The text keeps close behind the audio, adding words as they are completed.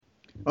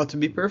Well, to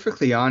be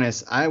perfectly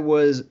honest, I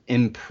was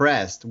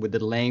impressed with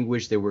the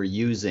language they were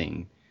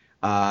using,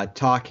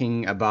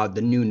 talking about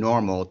the new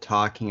normal,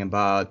 talking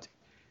about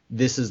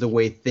this is the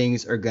way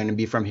things are going to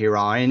be from here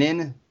on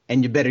in,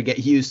 and you better get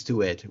used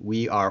to it.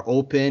 We are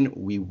open,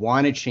 we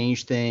want to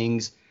change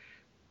things.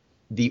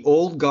 The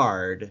old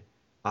guard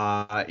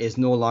is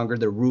no longer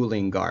the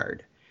ruling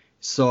guard.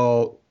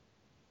 So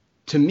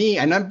to me,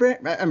 and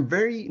I'm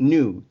very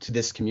new to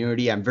this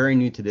community. I'm very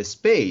new to this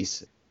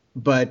space.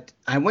 But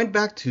I went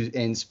back to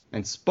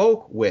and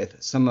spoke with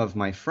some of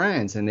my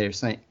friends, and they're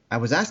saying I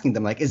was asking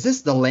them like, is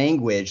this the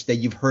language that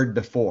you've heard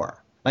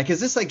before? Like, is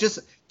this like just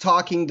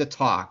talking the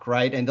talk,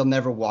 right? And they'll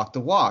never walk the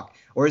walk,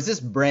 or is this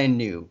brand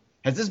new?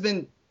 Has this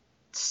been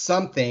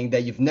something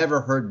that you've never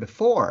heard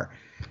before?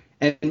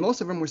 And most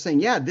of them were saying,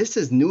 yeah, this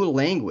is new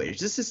language.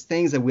 This is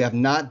things that we have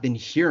not been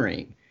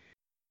hearing.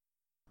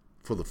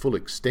 For the full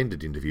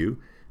extended interview,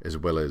 as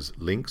well as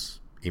links,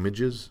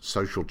 images,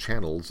 social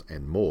channels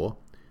and more,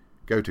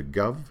 go to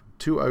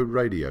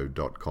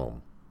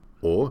gov20radio.com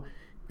or,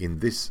 in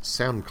this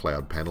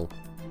SoundCloud panel,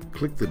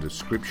 click the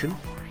description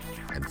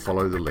and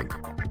follow the link.